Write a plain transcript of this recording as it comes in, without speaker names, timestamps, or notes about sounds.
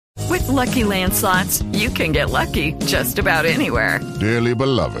Lucky Land Slots, you can get lucky just about anywhere. Dearly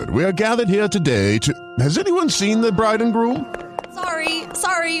beloved, we are gathered here today to... Has anyone seen the bride and groom?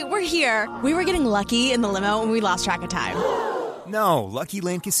 Sorry, we're here. We were getting lucky in the limo and we lost track of time. No, Lucky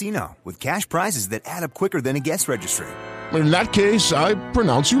Land Casino, with cash prizes that add up quicker than a guest registry. In that case, I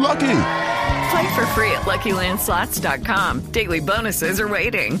pronounce you lucky. Play for free at LuckyLandSlots.com. Daily bonuses are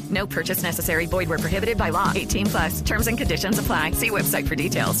waiting. No purchase necessary. Void where prohibited by law. 18+. Terms and conditions apply. See website for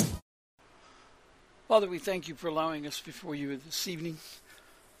details. Father, we thank you for allowing us before you this evening.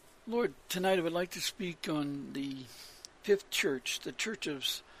 Lord, tonight I would like to speak on the fifth church, the church of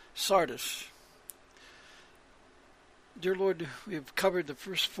Sardis. Dear Lord, we have covered the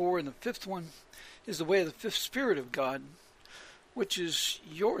first four, and the fifth one is the way of the fifth Spirit of God, which is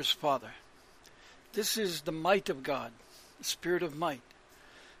yours, Father. This is the might of God, the Spirit of might.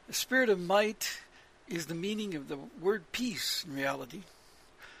 The Spirit of might is the meaning of the word peace in reality,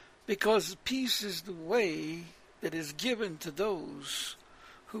 because peace is the way that is given to those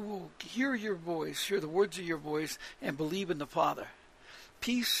who will hear your voice, hear the words of your voice, and believe in the Father.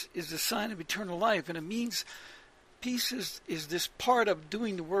 Peace is the sign of eternal life, and it means peace is this part of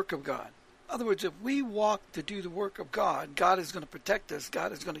doing the work of God. In other words, if we walk to do the work of God, God is going to protect us,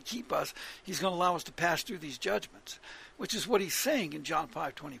 God is going to keep us, He's going to allow us to pass through these judgments, which is what He's saying in John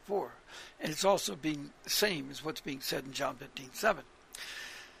 5:24. And it's also being the same as what's being said in John 15:7.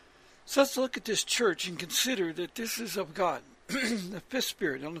 So let's look at this church and consider that this is of God. The fifth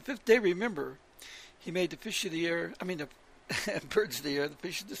Spirit. On the fifth day, remember, He made the fish of the air, the birds of the air, the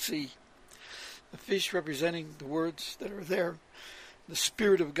fish of the sea. The fish representing the words that are there. The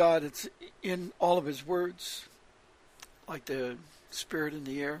Spirit of God, it's in all of His words, like the Spirit in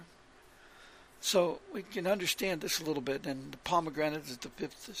the air. So we can understand this a little bit. And the pomegranate is the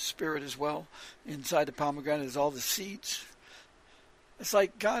fifth Spirit as well. Inside the pomegranate is all the seeds. It's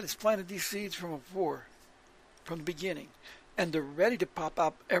like God has planted these seeds from before, from the beginning. And they're ready to pop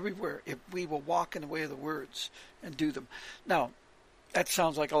up everywhere if we will walk in the way of the words and do them. Now, that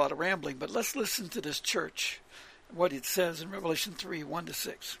sounds like a lot of rambling, but let's listen to this church, what it says in Revelation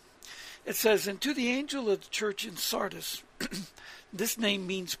 3:1-6. It says, "And to the angel of the church in Sardis," this name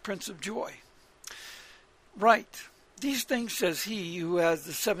means Prince of Joy, "write, these things says He who has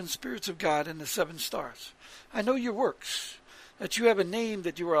the seven spirits of God and the seven stars. I know your works, that you have a name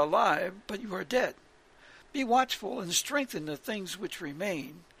that you are alive, but you are dead. Be watchful and strengthen the things which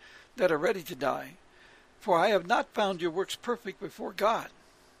remain, that are ready to die. For I have not found your works perfect before God.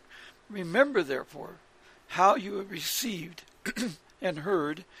 Remember, therefore, how you have received and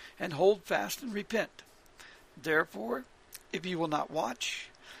heard, and hold fast and repent. Therefore, if you will not watch,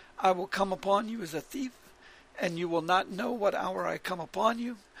 I will come upon you as a thief, and you will not know what hour I come upon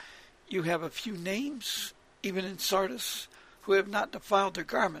you. You have a few names, even in Sardis, who have not defiled their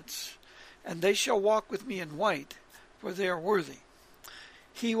garments, and they shall walk with me in white, for they are worthy.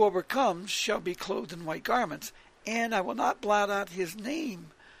 He who overcomes shall be clothed in white garments, and I will not blot out his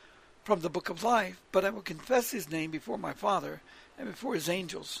name from the book of life, but I will confess his name before my Father and before His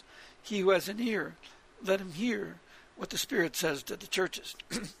angels. He who has an ear, let him hear what the Spirit says to the churches."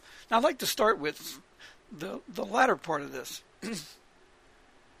 Now I'd like to start with the latter part of this.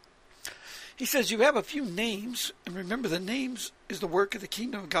 He says, you have a few names, and remember the names is the work of the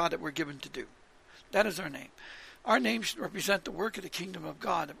kingdom of God that we're given to do. That is our name. Our names should represent the work of the kingdom of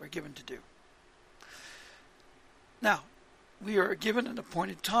God that we're given to do. Now, we are given an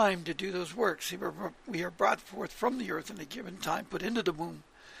appointed time to do those works. We are brought forth from the earth in a given time, put into the womb,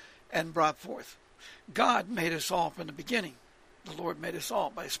 and brought forth. God made us all from the beginning. The Lord made us all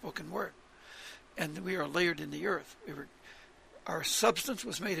by a spoken word. And we are layered in the earth. Our substance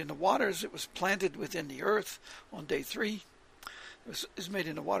was made in the waters. It was planted within the earth on day 3. It was made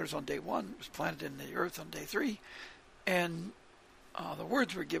in the waters on day 1. It was planted in the earth on day 3. And the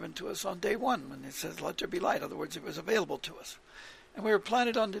words were given to us on day 1 when it says, let there be light. In other words, it was available to us. And we were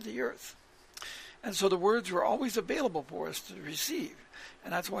planted under the earth. And so the words were always available for us to receive.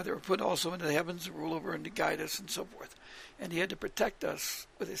 And that's why they were put also into the heavens to rule over and to guide us and so forth. And He had to protect us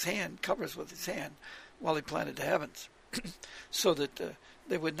with His hand, cover us with His hand, while He planted the heavens, so that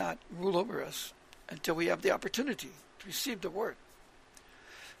they would not rule over us until we have the opportunity to receive the word,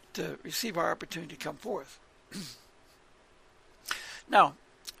 to receive our opportunity to come forth. Now,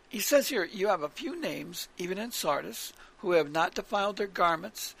 he says here, you have a few names, even in Sardis, who have not defiled their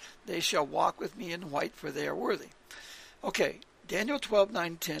garments. They shall walk with me in white, for they are worthy. Okay, Daniel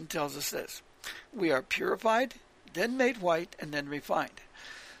 12:9-10 tells us this. We are purified, then made white, and then refined.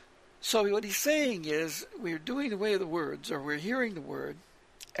 So what he's saying is, we're doing the way of the words, or we're hearing the word,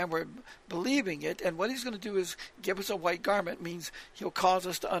 and we're believing it. And what he's going to do is give us a white garment. Means he'll cause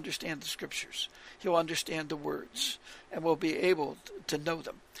us to understand the scriptures. He'll understand the words, and we'll be able to know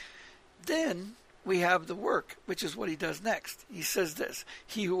them. Then we have the work, which is what he does next. He says this: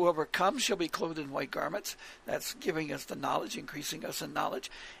 he who overcomes shall be clothed in white garments. That's giving us the knowledge, increasing us in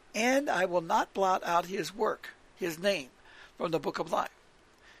knowledge. And I will not blot out his work, his name, from the book of life.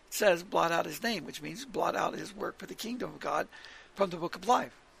 It says blot out his name, which means blot out his work for the kingdom of God from the book of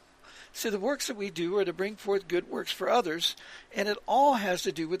life. See, the works that we do are to bring forth good works for others, and it all has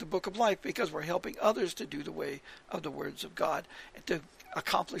to do with the book of life, because we're helping others to do the way of the words of God and to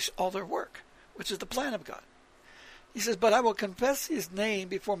accomplish all their work, which is the plan of God. He says, but I will confess his name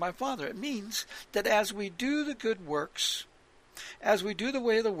before my Father. It means that as we do the good works, as we do the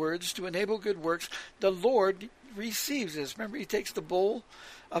way of the words to enable good works, the Lord receives this. Remember, he takes the bowl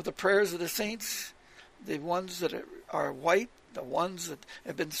of the prayers of the saints, the ones that are white, the ones that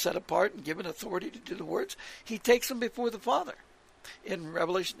have been set apart and given authority to do the words. He takes them before the Father in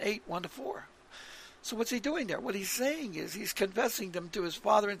Revelation 8, 1-4. So what's he doing there? What he's saying is he's confessing them to his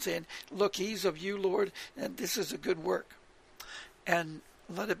Father and saying, look, he's of you, Lord, and this is a good work. And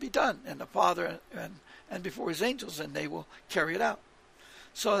let it be done. And the Father and before his angels, and they will carry it out.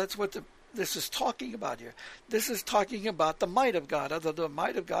 So that's what this is talking about here. This is talking about the might of God. Other the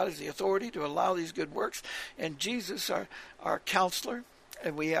might of God is the authority to allow these good works. And Jesus, our counselor,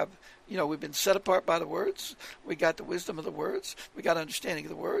 and we have, we've been set apart by the words. We got the wisdom of the words. We got understanding of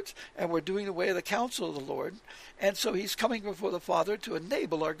the words. And we're doing the way of the counsel of the Lord. And so he's coming before the Father to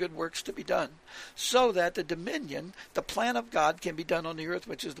enable our good works to be done, so that the dominion, the plan of God, can be done on the earth,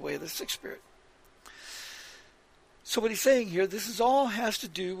 which is the way of the sixth Spirit. So what he's saying here, this all has to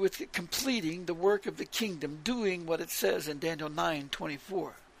do with completing the work of the kingdom, doing what it says in Daniel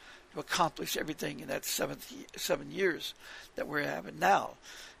 9:24, to accomplish everything in that 7 years that we're having now.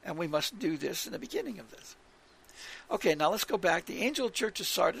 And we must do this in the beginning of this. Okay, now let's go back. The angel of the church of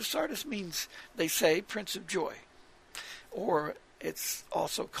Sardis. Sardis means, they say, Prince of Joy. Or it's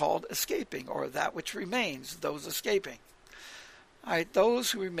also called escaping, or that which remains, those escaping. All right,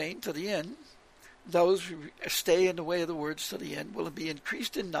 those who remain to the end, those who stay in the way of the words to the end, will be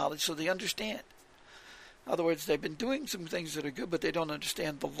increased in knowledge so they understand. In other words, they've been doing some things that are good, but they don't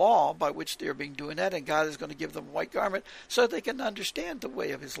understand the law by which they're being doing that, and God is going to give them a white garment so they can understand the way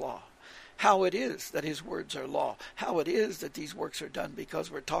of his law. How it is that his words are law. How it is that these works are done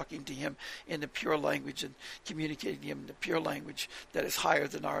because we're talking to him in the pure language and communicating to him in the pure language that is higher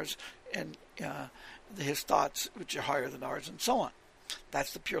than ours, and his thoughts which are higher than ours, and so on.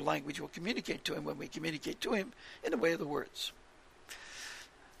 That's the pure language we'll communicate to him when we communicate to him in the way of the words.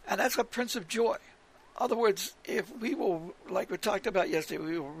 And that's a Prince of Joy. In other words, if we will, like we talked about yesterday,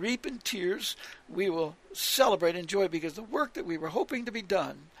 we will reap in tears, we will celebrate in joy, because the work that we were hoping to be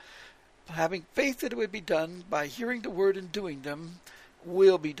done, having faith that it would be done by hearing the word and doing them,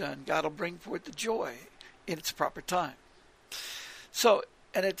 will be done. God will bring forth the joy in its proper time. So,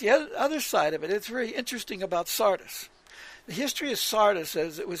 and at the other side of it, it's very interesting about Sardis. The history of Sardis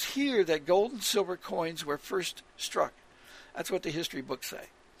says it was here that gold and silver coins were first struck. That's what the history books say.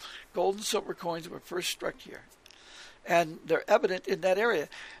 Gold and silver coins were first struck here. And they're evident in that area.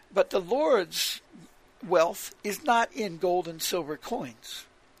 But the Lord's wealth is not in gold and silver coins.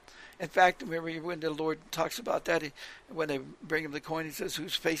 In fact, remember when the Lord talks about that, when they bring him the coin, he says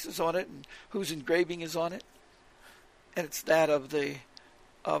whose face is on it and whose engraving is on it. And it's that of the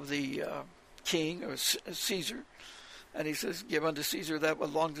king or Caesar. And he says, give unto Caesar that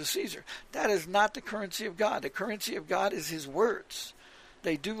belongs to Caesar. That is not the currency of God. The currency of God is his words.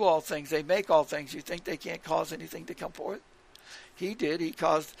 They do all things. They make all things. You think they can't cause anything to come forth? He did. He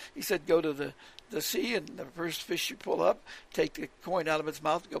said, go to the sea, and the first fish you pull up, take the coin out of its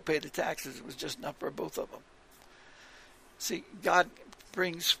mouth and go pay the taxes. It was just enough for both of them. See, God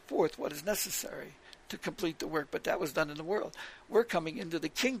brings forth what is necessary to complete the work, but that was done in the world. We're coming into the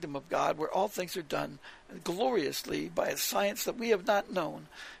kingdom of God where all things are done gloriously by a science that we have not known,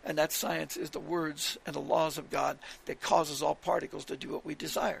 and that science is the words and the laws of God that causes all particles to do what we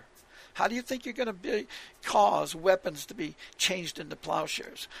desire. How do you think you're going to cause weapons to be changed into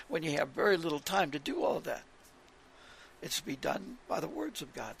plowshares when you have very little time to do all of that? It's to be done by the words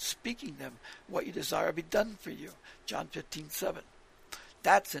of God, speaking them. What you desire be done for you. John 15:7.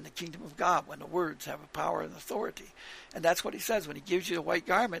 That's in the kingdom of God, when the words have a power and authority. And that's what he says when he gives you the white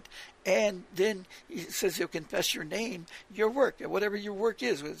garment. And then he says he'll confess your name, your work. Whatever your work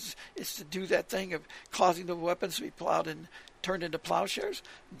is, it's to do that thing of causing the weapons to be plowed and turned into plowshares.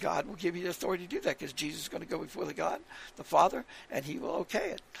 God will give you the authority to do that, because Jesus is going to go before the Father, and he will okay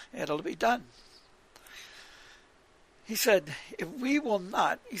it, and it'll be done. he said, if we will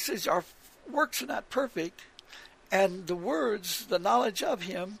not, he says, our works are not perfect, and the words, the knowledge of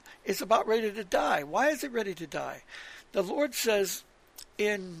him, is about ready to die. Why is it ready to die? The Lord says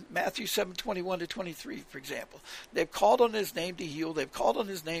in Matthew 7:21-23, for example, they've called on his name to heal, they've called on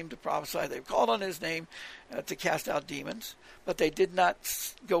his name to prophesy, they've called on his name to cast out demons, but they did not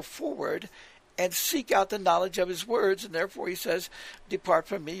go forward and seek out the knowledge of his words, and therefore he says, depart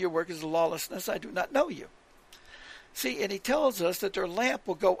from me, your work is lawlessness, I do not know you. See, and he tells us that their lamp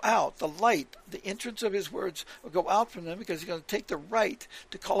will go out, the light, the entrance of his words will go out from them, because he's going to take the right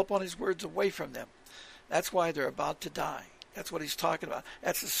to call upon his words away from them. That's why they're about to die. That's what he's talking about.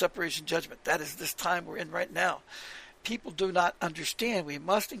 That's the separation judgment. That is this time we're in right now. People do not understand. We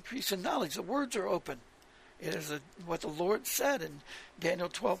must increase in knowledge. The words are open. It is what the Lord said in Daniel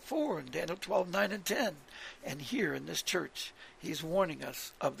 12:4 and Daniel 12:9 and 10. And here in this church, he's warning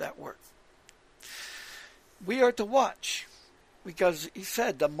us of that work. We are to watch, because he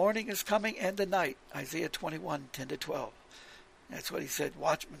said the morning is coming and the night. Isaiah 21:10-12. That's what he said.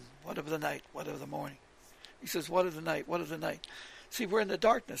 Watchmen, what of the night? What of the morning? He says, what of the night? What of the night? See, we're in the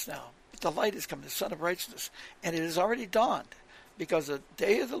darkness now, but the light is coming, the Son of Righteousness. And it has already dawned, because the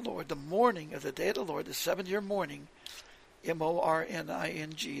day of the Lord, the morning of the day of the Lord, the 7-year morning,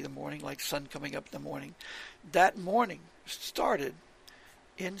 morning, the morning like sun coming up in the morning, that morning started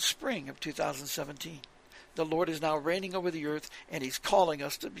in spring of 2017. The Lord is now reigning over the earth, and he's calling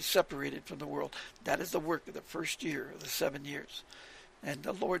us to be separated from the world. That is the work of the first year of the 7 years. And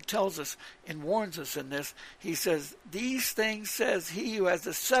the Lord tells us and warns us in this. He says, these things says he who has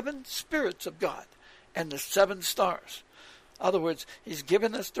the 7 spirits of God and the 7 stars. In other words, he's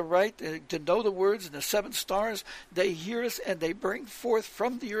given us the right to know the words, and the 7 stars, they hear us and they bring forth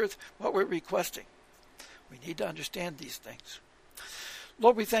from the earth what we're requesting. We need to understand these things.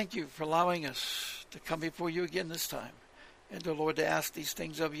 Lord, we thank you for allowing us to come before you again this time. And, dear Lord, to ask these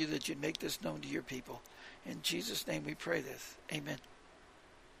things of you, that you'd make this known to your people. In Jesus' name we pray this. Amen.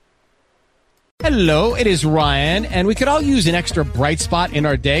 Hello, it is Ryan, and we could all use an extra bright spot in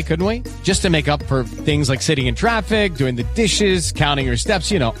our day, couldn't we? Just to make up for things like sitting in traffic, doing the dishes, counting your steps,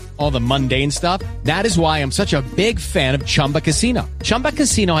 you know, all the mundane stuff. That is why I'm such a big fan of Chumba Casino. Chumba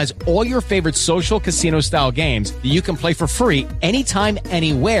Casino has all your favorite social casino-style games that you can play for free anytime,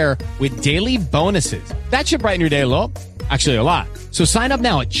 anywhere, with daily bonuses. That should brighten your day a little. Actually, a lot. So sign up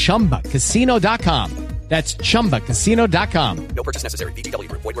now at ChumbaCasino.com. That's ChumbaCasino.com. No purchase necessary. VGW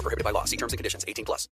Group. Void where prohibited by law. See terms and conditions. 18+.